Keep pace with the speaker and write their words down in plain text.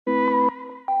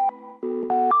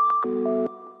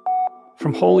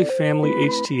From Holy Family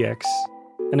HTX,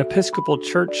 an Episcopal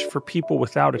church for people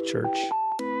without a church,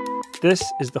 this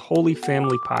is the Holy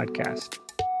Family Podcast,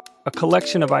 a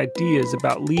collection of ideas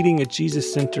about leading a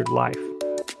Jesus-centered life.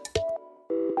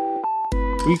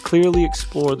 We clearly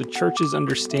explore the church's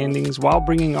understandings while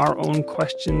bringing our own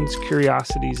questions,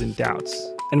 curiosities, and doubts,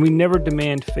 and we never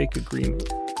demand fake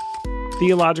agreement.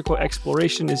 Theological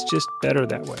exploration is just better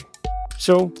that way.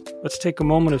 So, let's take a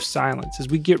moment of silence as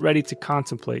we get ready to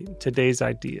contemplate today's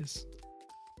ideas.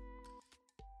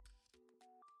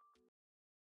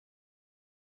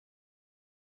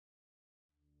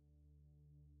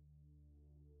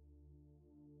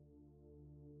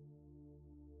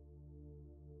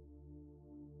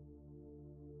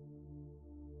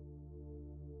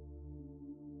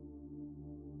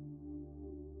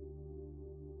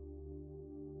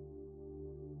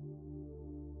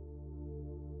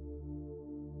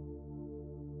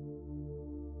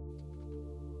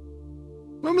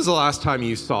 When was the last time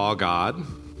you saw God?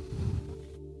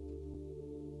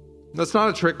 That's not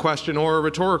a trick question or a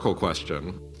rhetorical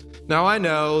question. Now, I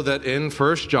know that in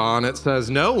 1 John it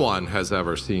says no one has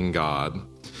ever seen God.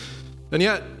 And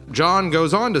yet, John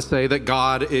goes on to say that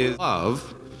God is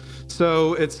love.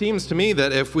 So it seems to me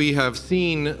that if we have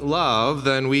seen love,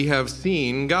 then we have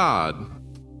seen God.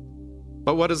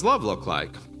 But what does love look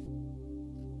like?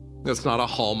 It's not a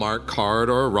Hallmark card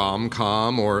or a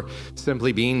rom-com or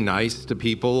simply being nice to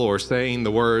people or saying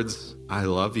the words, "I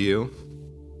love you."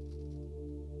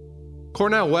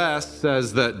 Cornel West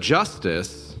says that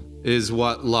justice is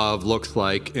what love looks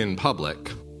like in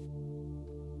public.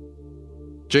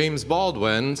 James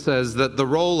Baldwin says that the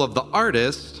role of the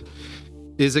artist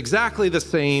is exactly the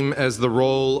same as the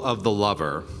role of the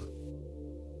lover.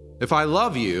 If I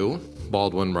love you,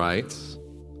 Baldwin writes,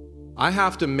 I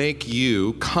have to make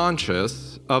you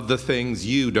conscious of the things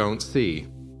you don't see.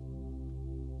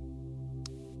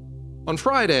 On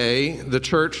Friday, the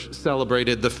church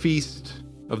celebrated the Feast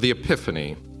of the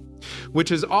Epiphany,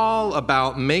 which is all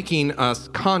about making us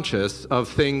conscious of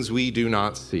things we do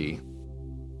not see.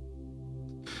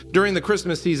 During the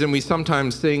Christmas season, we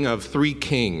sometimes sing of three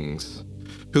kings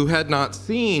who had not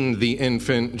seen the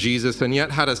infant Jesus and yet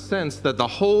had a sense that the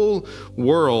whole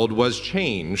world was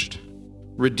changed,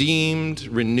 redeemed,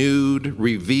 renewed,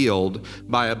 revealed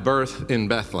by a birth in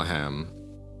Bethlehem.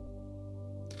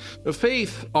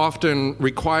 Faith often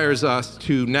requires us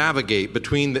to navigate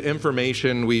between the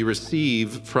information we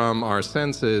receive from our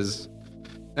senses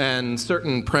and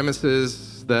certain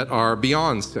premises that are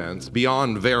beyond sense,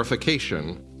 beyond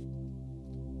verification.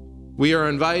 We are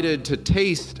invited to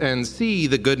taste and see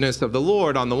the goodness of the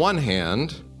Lord on the one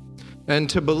hand, and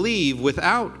to believe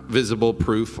without visible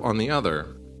proof on the other.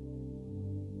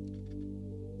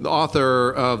 The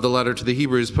author of the letter to the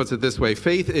Hebrews puts it this way: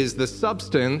 faith is the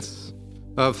substance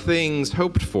of things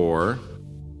hoped for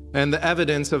and the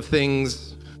evidence of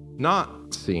things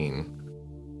not seen.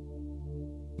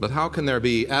 But how can there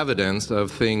be evidence of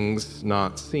things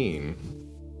not seen?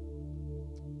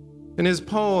 In his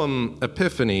poem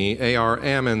Epiphany, A.R.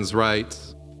 Ammons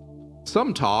writes,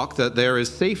 "Some talk that there is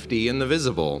safety in the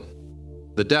visible,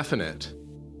 the definite,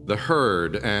 the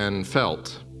heard and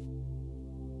felt.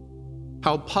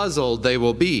 How puzzled they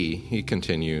will be," he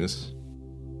continues,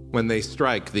 "when they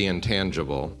strike the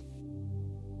intangible."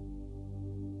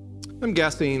 I'm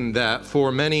guessing that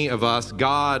for many of us,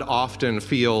 God often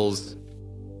feels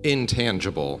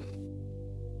intangible.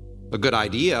 A good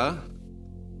idea,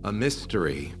 a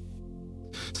mystery,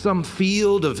 some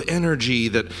field of energy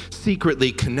that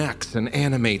secretly connects and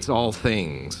animates all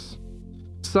things.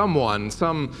 Someone,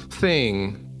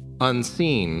 something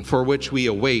unseen for which we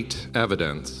await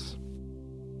evidence.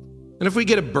 And if we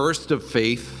get a burst of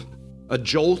faith, a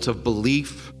jolt of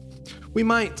belief, we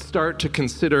might start to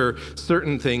consider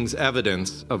certain things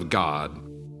evidence of God.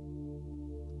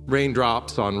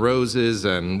 Raindrops on roses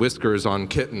and whiskers on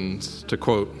kittens, to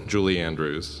quote Julie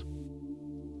Andrews.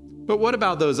 But what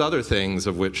about those other things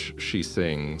of which she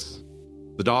sings?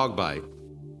 The dog bite,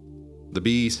 the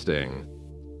bee sting,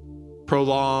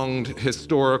 prolonged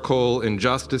historical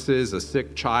injustices, a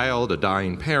sick child, a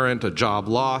dying parent, a job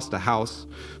lost, a house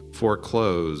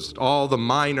foreclosed, all the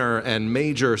minor and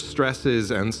major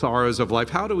stresses and sorrows of life.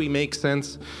 How do we make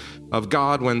sense of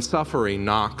God when suffering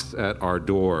knocks at our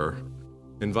door,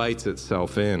 invites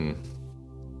itself in,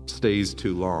 stays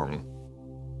too long?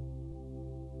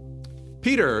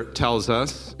 Peter tells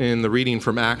us in the reading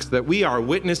from Acts that we are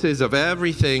witnesses of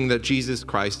everything that Jesus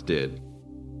Christ did,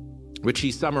 which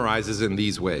he summarizes in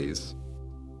these ways.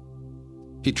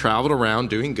 He traveled around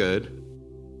doing good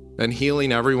and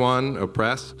healing everyone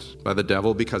oppressed by the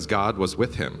devil because God was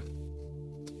with him.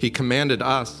 He commanded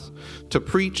us to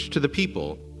preach to the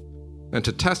people and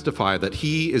to testify that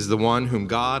he is the one whom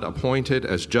God appointed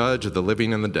as judge of the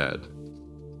living and the dead.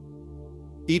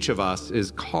 Each of us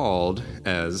is called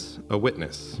as a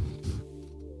witness.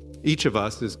 Each of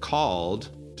us is called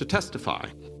to testify.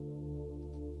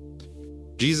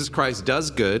 Jesus Christ does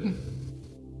good,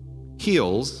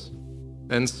 heals,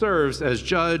 and serves as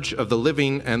judge of the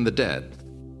living and the dead.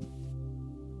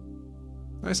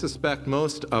 I suspect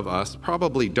most of us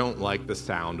probably don't like the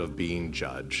sound of being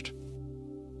judged.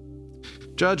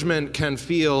 Judgment can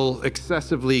feel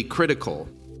excessively critical,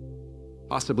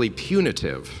 possibly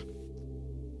punitive.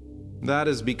 That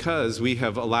is because we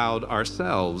have allowed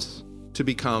ourselves to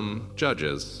become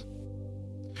judges.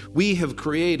 We have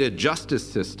created justice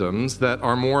systems that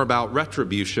are more about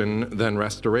retribution than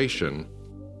restoration.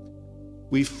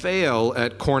 We fail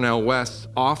at Cornel West's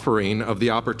offering of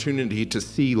the opportunity to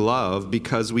see love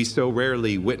because we so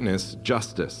rarely witness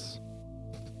justice.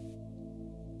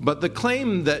 But the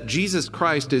claim that Jesus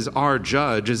Christ is our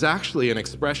judge is actually an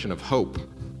expression of hope.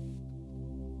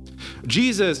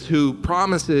 Jesus, who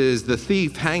promises the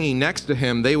thief hanging next to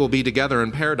him they will be together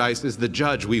in paradise, is the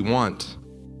judge we want.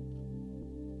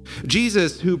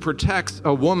 Jesus, who protects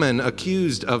a woman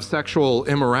accused of sexual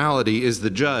immorality, is the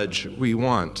judge we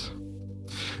want.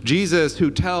 Jesus, who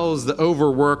tells the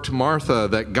overworked Martha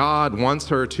that God wants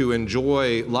her to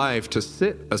enjoy life, to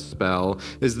sit a spell,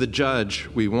 is the judge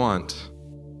we want.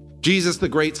 Jesus, the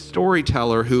great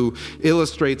storyteller who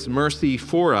illustrates mercy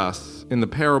for us in the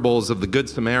parables of the Good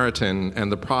Samaritan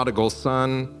and the prodigal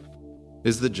son,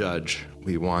 is the judge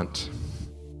we want.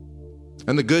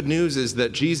 And the good news is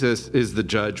that Jesus is the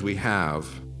judge we have,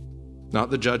 not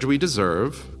the judge we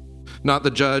deserve, not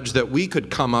the judge that we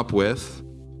could come up with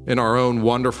in our own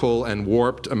wonderful and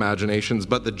warped imaginations,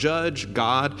 but the judge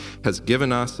God has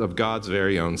given us of God's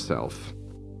very own self.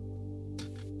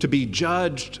 To be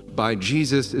judged by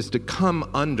Jesus is to come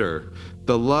under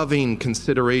the loving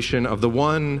consideration of the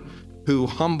one who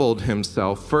humbled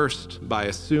himself first by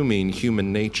assuming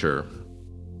human nature.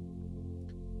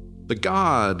 The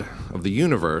God of the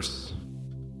universe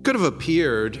could have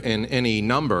appeared in any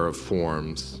number of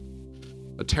forms: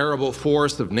 a terrible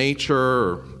force of nature,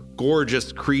 or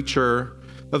gorgeous creature,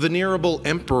 a venerable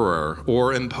emperor,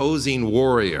 or imposing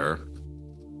warrior.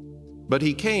 But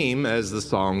he came, as the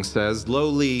song says,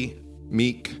 lowly,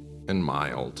 meek, and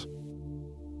mild.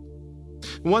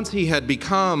 Once he had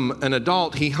become an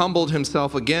adult, he humbled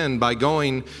himself again by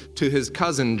going to his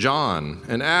cousin John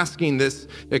and asking this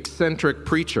eccentric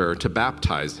preacher to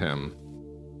baptize him.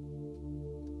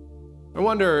 I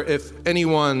wonder if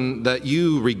anyone that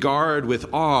you regard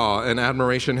with awe and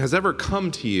admiration has ever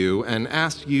come to you and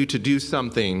asked you to do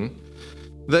something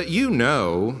that you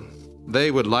know they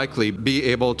would likely be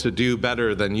able to do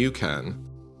better than you can.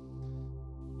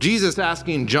 Jesus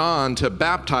asking John to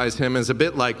baptize him is a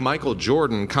bit like Michael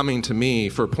Jordan coming to me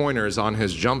for pointers on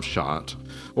his jump shot,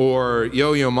 or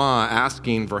Yo-Yo Ma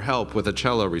asking for help with a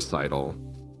cello recital.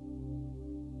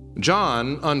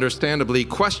 John, understandably,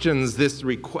 questions this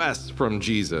request from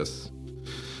Jesus.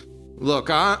 Look,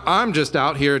 I'm just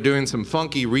out here doing some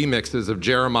funky remixes of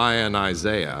Jeremiah and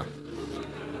Isaiah.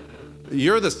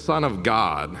 You're the Son of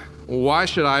God. Why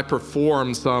should I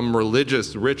perform some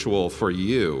religious ritual for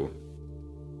you?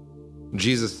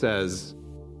 Jesus says,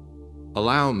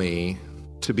 allow me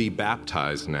to be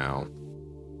baptized now.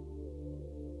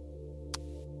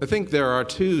 I think there are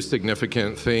two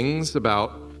significant things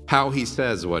about how he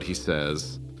says what he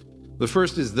says. The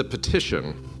first is the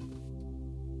petition.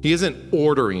 He isn't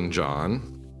ordering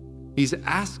John. He's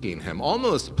asking him,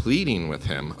 almost pleading with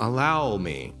him, allow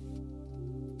me.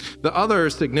 The other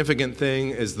significant thing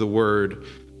is the word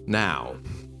now.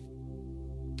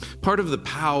 Part of the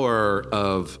power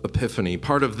of Epiphany,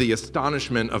 part of the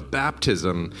astonishment of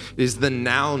baptism is the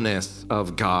nowness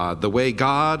of God, the way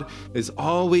God is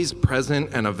always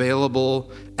present and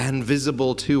available and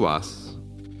visible to us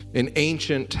in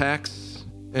ancient texts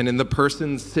and in the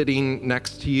person sitting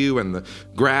next to you and the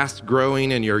grass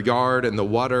growing in your yard and the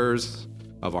waters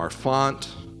of our font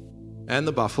and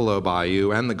the Buffalo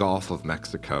Bayou and the Gulf of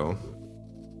Mexico.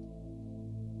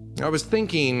 I was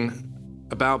thinking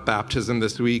about baptism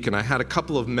this week, and I had a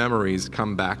couple of memories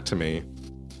come back to me.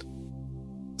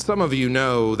 Some of you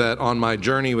know that on my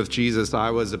journey with Jesus, I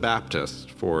was a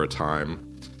Baptist for a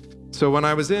time. So when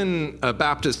I was in a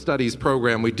Baptist studies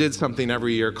program, we did something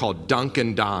every year called Dunk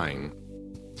and Dine.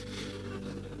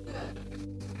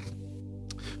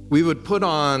 We would put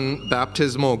on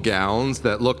baptismal gowns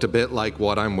that looked a bit like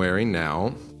what I'm wearing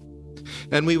now,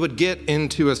 and we would get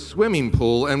into a swimming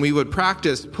pool and we would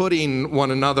practice putting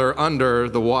one another under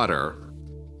the water.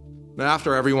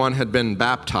 After everyone had been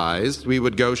baptized, we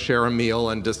would go share a meal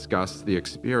and discuss the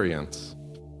experience.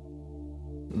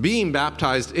 Being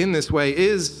baptized in this way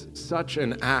is such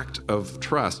an act of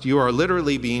trust. You are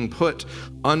literally being put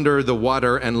under the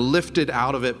water and lifted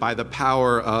out of it by the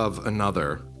power of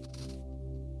another.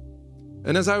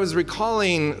 And as I was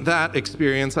recalling that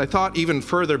experience, I thought even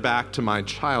further back to my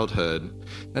childhood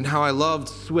and how I loved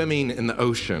swimming in the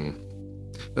ocean,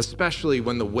 especially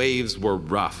when the waves were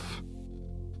rough.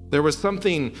 There was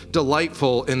something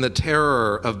delightful in the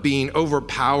terror of being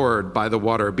overpowered by the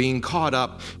water, being caught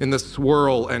up in the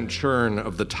swirl and churn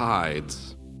of the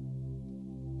tides.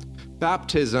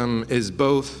 Baptism is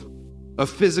both a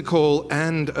physical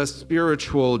and a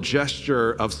spiritual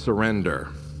gesture of surrender.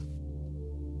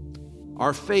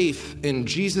 Our faith in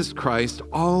Jesus Christ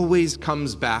always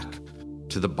comes back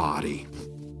to the body.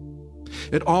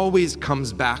 It always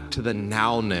comes back to the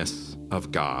nowness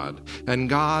of God and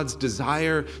God's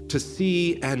desire to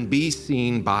see and be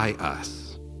seen by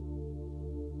us.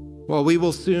 While we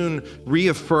will soon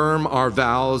reaffirm our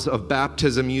vows of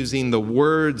baptism using the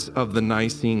words of the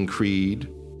Nicene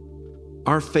Creed,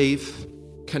 our faith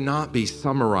cannot be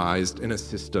summarized in a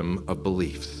system of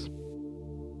beliefs.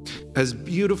 As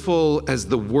beautiful as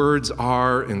the words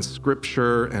are in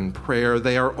Scripture and prayer,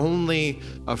 they are only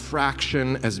a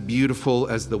fraction as beautiful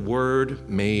as the Word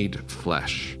made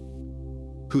flesh,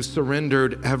 who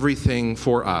surrendered everything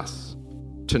for us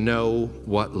to know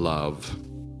what love,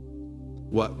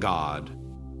 what God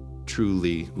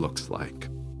truly looks like.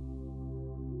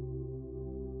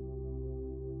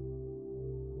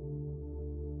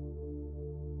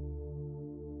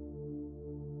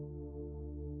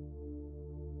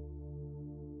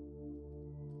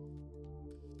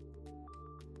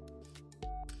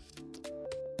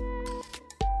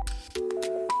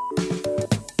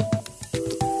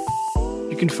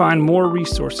 You can find more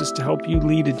resources to help you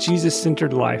lead a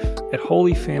Jesus-centered life at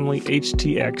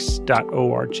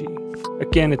holyfamilyhtx.org.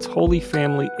 Again, it's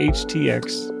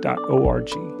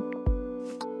holyfamilyhtx.org.